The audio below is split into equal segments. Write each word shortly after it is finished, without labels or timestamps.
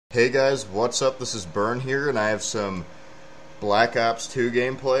Hey guys, what's up? This is Burn here, and I have some Black Ops 2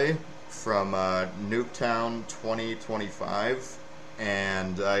 gameplay from Nuketown 2025,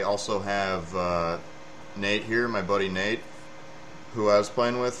 and I also have Nate here, my buddy Nate, who I was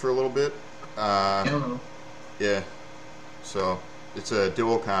playing with for a little bit. Hello. Yeah, so it's a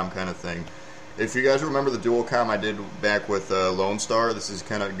dual com kind of thing. If you guys remember the dual com I did back with Lone Star, this is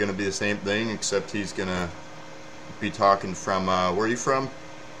kind of going to be the same thing, except he's going to be talking from, where are you from?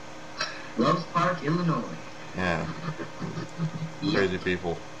 Loves Park, Illinois. Yeah, Yeah. crazy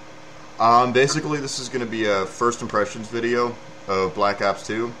people. Basically, this is going to be a first impressions video of Black Ops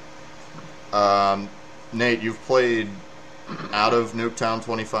 2. Nate, you've played out of Nuketown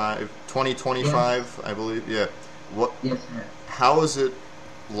 2025, Yes. I believe. Yeah. What? Yes, sir. How is it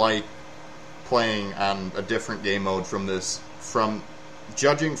like playing on a different game mode from this? From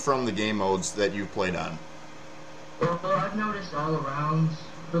judging from the game modes that you've played on. Well, I've noticed all around,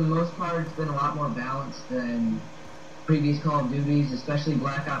 for the most part, it's been a lot more balanced than previous Call of Duties, especially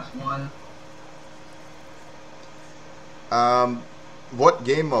Black Ops 1. What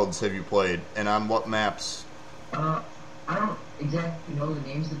game modes have you played, and on what maps? I don't exactly know the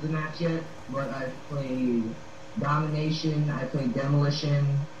names of the maps yet, but I've played Domination, I played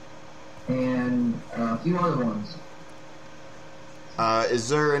Demolition, and a few other ones. Is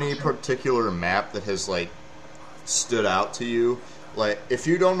there any particular map that has like stood out to you? Like, if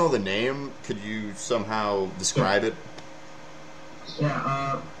you don't know the name, could you somehow describe it?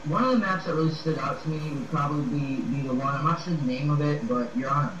 Yeah, one of the maps that really stood out to me would probably be the one, I'm not sure the name of it, but you're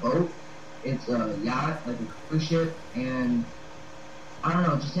on a boat. It's a yacht, like a cruise ship, and I don't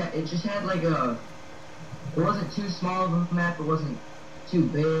know, it just had like it wasn't too small of a map, it wasn't too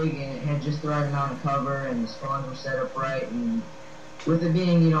big, and it had just the right amount of cover, and the spawns were set up right, and with it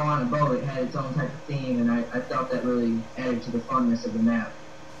being, on a boat, it had its own type of theme, and I thought that really added to the funness of the map.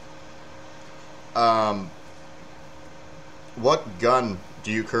 Um, what gun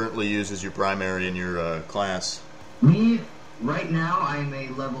do you currently use as your primary in your class? Me, right now, I am a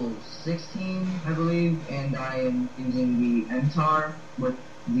level 16, I believe, and I am using the MTAR with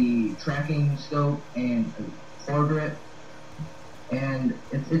the tracking scope and foregrip. And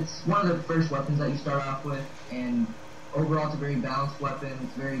it's one of the first weapons that you start off with, and overall it's a very balanced weapon.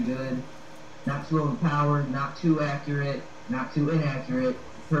 It's very good. Not too overpowered, not too accurate, not too inaccurate.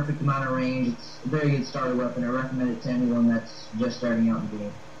 Perfect amount of range. It's a very good starter weapon. I recommend it to anyone that's just starting out in the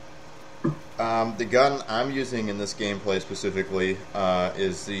game. The gun I'm using in this gameplay specifically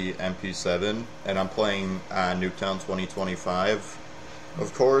is the MP7, and I'm playing Nuketown 2025,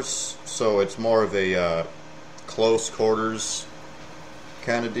 of course, so it's more of a close quarters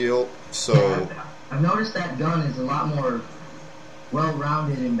kind of deal. So Yeah, I've noticed that gun is a lot more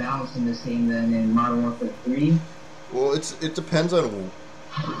well-rounded and balanced in this game than in Modern Warfare 3. well, it depends on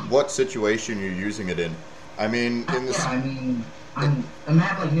what situation you're using it in. I mean, in this, Yeah, I mean, on a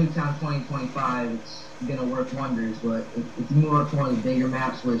map like Nuketown 2025, it's gonna work wonders. But if you move up to one of the bigger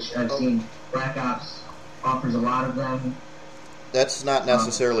maps, which I've seen Black Ops offers a lot of them. that's not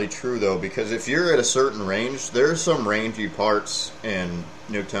necessarily true though, because if you're at a certain range, there's some rangy parts in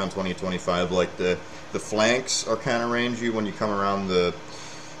Nuketown 2025, like the flanks are kind of rangy when you come around the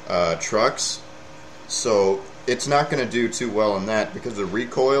trucks. So it's not going to do too well in that because the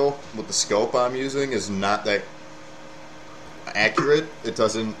recoil with the scope I'm using is not that accurate. It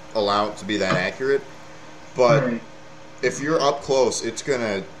doesn't allow it to be that accurate. But Right. if you're up close, it's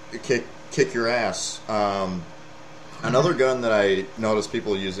gonna kick your ass. Another gun that I notice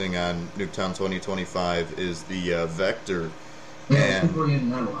people using on Nuketown 2025 is the Vector. Yeah, And people are using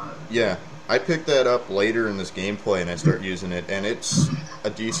that a lot. yeah, I picked that up later in this gameplay and I start using it, and it's a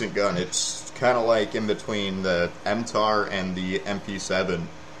decent gun. It's kind of like in between the MTAR and the MP7.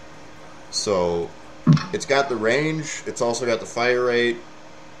 So it's got the range, it's also got the fire rate,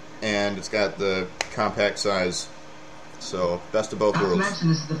 and it's got the compact size. So best of both Not to worlds. mention,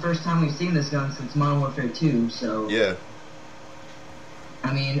 this is the first time we've seen this gun since Modern Warfare 2. So Yeah.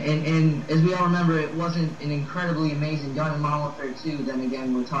 I mean, and as we all remember, it wasn't an incredibly amazing gun in Modern Warfare 2. Then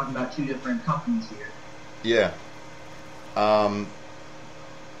again, we're talking about two different companies here. Yeah. I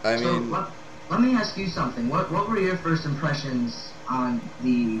So mean, let me ask you something. What were your first impressions on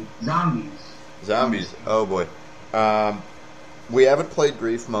the zombies? zombies. Oh boy. We haven't played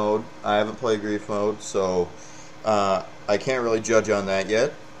grief mode. I haven't played grief mode, so I can't really judge on that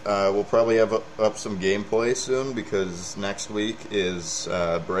yet. We'll probably have up some gameplay soon because next week is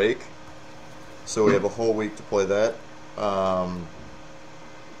break, so we have a whole week to play that.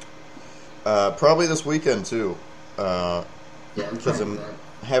 Probably this weekend too, Yeah, because I'm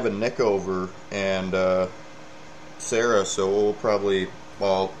having Nick over and Sarah, so we'll probably,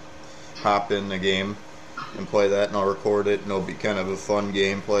 well, hop in the game and play that, and I'll record it, and it'll be kind of a fun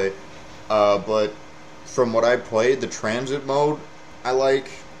gameplay. But from what I played, the transit mode I like.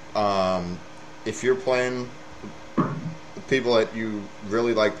 If you're playing the people that you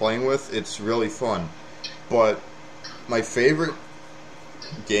really like playing with, it's really fun. But my favorite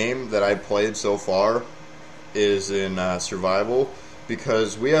game that I've played so far is in survival,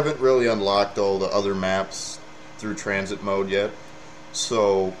 because we haven't really unlocked all the other maps through transit mode yet.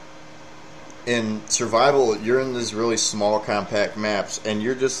 So in survival, you're in these really small, compact maps, and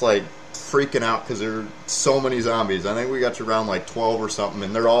you're just like freaking out because there are so many zombies. I think we got to around like 12 or something,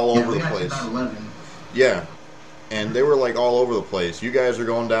 and they're all over the place. About 11. Yeah, and they were like all over the place. You guys are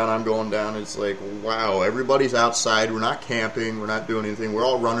going down, I'm going down. It's like, wow, everybody's outside. We're not camping. We're not doing anything. We're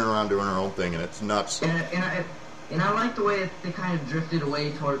all running around doing our own thing, and it's nuts. And I like the way they kind of drifted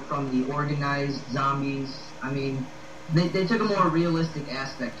away from the organized zombies. I mean, they took a more realistic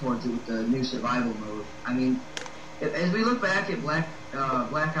aspect towards it with the new survival mode. I mean, as we look back at Black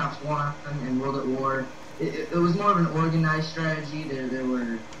Ops 1 and World at War, it was more of an organized strategy. There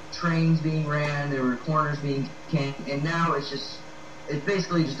were trains being ran, there were corners being camped, and now it's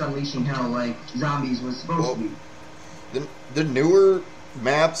basically just unleashing hell like zombies was supposed to be. The newer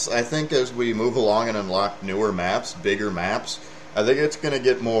maps, I think as we move along and unlock newer maps, bigger maps, I think it's going to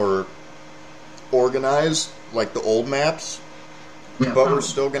get more organized like the old maps. Yeah, but we're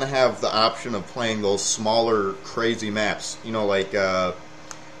still going to have the option of playing those smaller, crazy maps. You know, like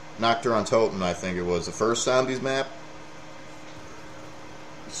Nocturne on Totem, I think it was, the first Zombies map.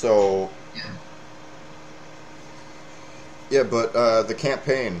 So, yeah, but the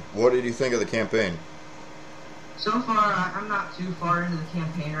campaign, what did you think of the campaign? So far, I'm not too far into the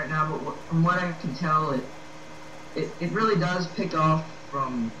campaign right now, but from what I can tell, it really does pick off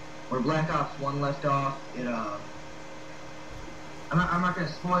from where Black Ops 1 left off. I'm not going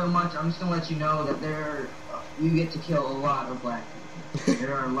to spoil much. I'm just going to let you know that you get to kill a lot of black people.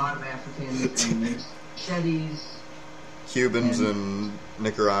 There are a lot of Africans, and there's Sheddies, Cubans, and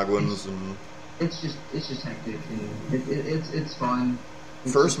Nicaraguans, and it's just hectic, and it's fun.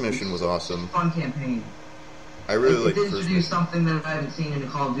 First mission was awesome. It's a fun campaign. I really like. It introduced something that I haven't seen in a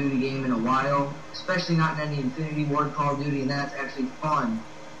Call of Duty game in a while, especially not in any Infinity Ward Call of Duty, and that's actually fun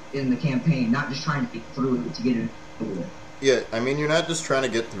in the campaign, not just trying to get through it to get it over with. Yeah, I mean, you're not just trying to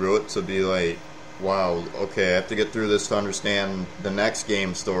get through it to be like, wow, okay, I have to get through this to understand the next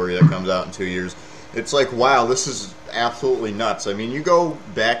game story that comes out in 2 years. It's like, wow, this is absolutely nuts. I mean, you go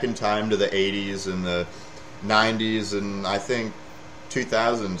back in time to the 80s and the 90s and I think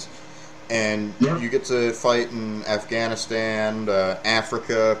 2000s, and you get to fight in Afghanistan,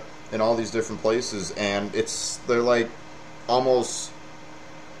 Africa, and all these different places, and they're like almost,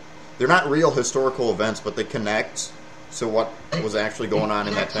 they're not real historical events, but they connect to what was actually going on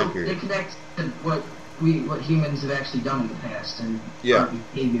in that time period. They connect to what humans have actually done in the past, and our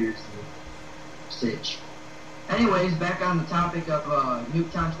behaviors and such. Anyways, back on the topic of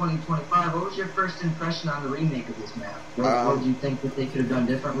Nuketown 2025, what was your first impression on the remake of this map? What did you think that they could have done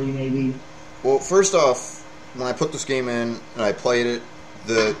differently, maybe? Well, first off, when I put this game in and I played it,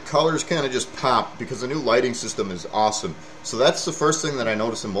 the colors kind of just popped because the new lighting system is awesome. So that's the first thing that I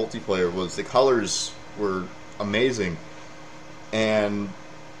noticed in multiplayer was the colors were amazing. And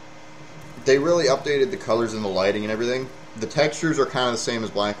they really updated the colors and the lighting and everything. The textures are kind of the same as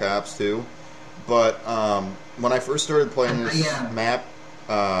Black Ops 2. But when I first started playing this map,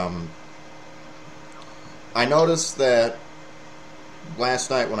 I noticed that last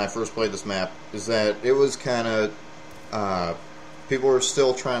night when I first played this map is that it was kind of people were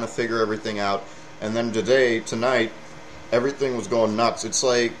still trying to figure everything out, and then tonight, everything was going nuts. It's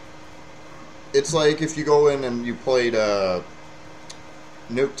like if you go in and you played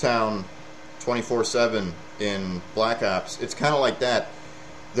Nuketown 24/7 in Black Ops. It's kind of like that.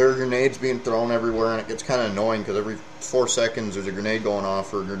 There are grenades being thrown everywhere, and it gets kind of annoying because every 4 seconds there's a grenade going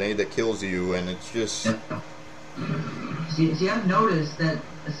off or a grenade that kills you, and it's just... See, I've noticed that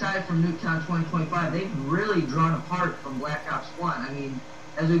aside from Nuketown 2025, they've really drawn apart from Black Ops 1. I mean,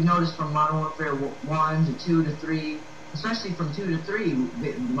 as we've noticed from Modern Warfare 1 to 2 to 3, especially from 2 to 3,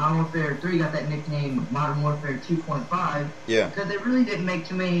 Modern Warfare 3 got that nickname Modern Warfare 2.5. Yeah. Because they really didn't make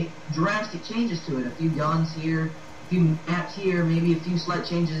too many drastic changes to it. A few guns here, a few maps here, maybe a few slight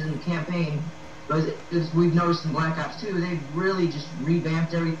changes in the campaign. But as we've noticed in Black Ops 2, they've really just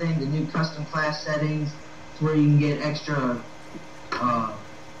revamped everything, the new custom class settings, to where you can get extra,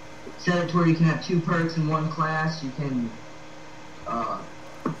 set it to where you can have 2 perks in one class. You can,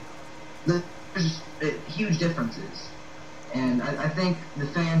 there's just huge differences. And I think the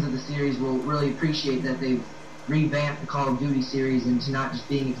fans of the series will really appreciate that they've revamp the Call of Duty series into not just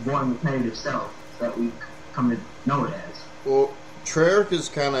being its boring repetitive self that we've come to know it as. Well, Treyarch is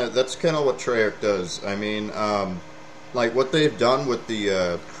that's kind of what Treyarch does. I mean, like what they've done with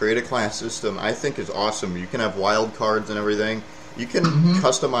the create a class system, I think is awesome. You can have wild cards and everything. You can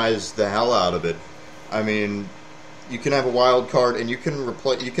customize the hell out of it. I mean, you can have a wild card, and you can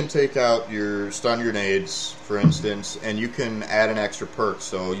replace. You can take out your stun grenades, for instance, and you can add an extra perk.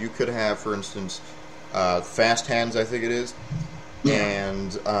 So you could have, for instance, fast hands. I think it is,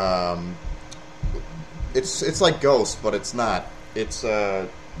 and it's like Ghost, but it's not. It's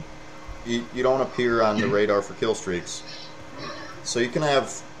you don't appear on the radar for kill streaks. So you can have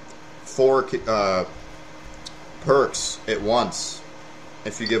 4 perks at once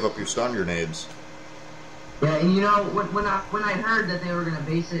if you give up your stun grenades. Yeah, and you know, when I heard that they were going to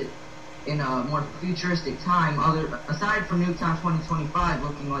base it in a more futuristic time, aside from Nuketown 2025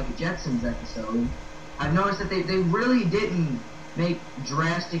 looking like a Jetsons episode, I've noticed that they really didn't make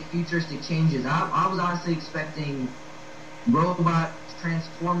drastic futuristic changes. I was honestly expecting robot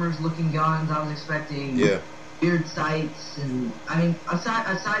Transformers-looking guns. I was expecting weird sights, and I mean,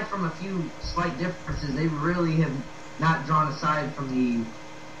 aside from a few slight differences, they really have not drawn aside from the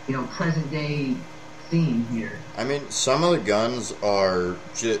present-day theme here. I mean, some of the guns are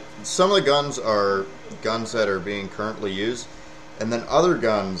guns that are being currently used, and then other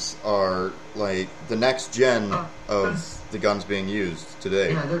guns are like the next gen of the guns being used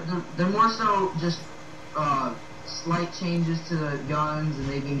today. Yeah, they're more so just slight changes to the guns, and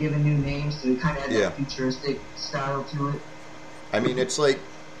they've been given new names to kind of add that futuristic style to it. I mean, it's like,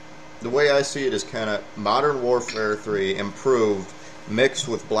 the way I see it is kind of Modern Warfare 3 improved mixed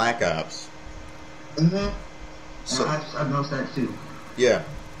with Black Ops. So I've noticed that too. Yeah.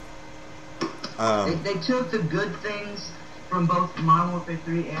 They took the good things from both Modern Warfare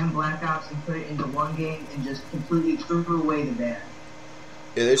 3 and Black Ops and put it into one game and just completely threw away the bad.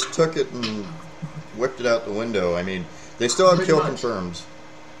 Yeah, they just took it and whipped it out the window. I mean, they still have Kill Confirmed.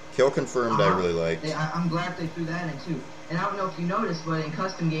 Kill Confirmed I really liked. I'm glad they threw that in too. And I don't know if you noticed, but in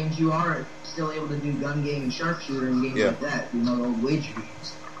custom games you are still able to do gun game and sharpshooter and games like that. You know, the old wager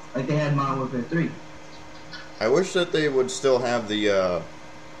games. Like they had Modern Warfare 3. I wish that they would still have the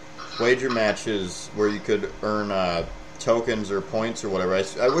wager matches where you could earn tokens or points or whatever.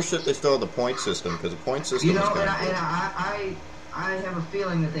 I wish that they still had the point system, because the point system is kind of cool. I have a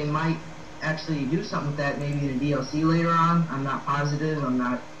feeling that they might actually do something with that, maybe in a DLC later on. I'm not positive.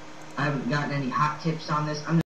 I haven't gotten any hot tips on this.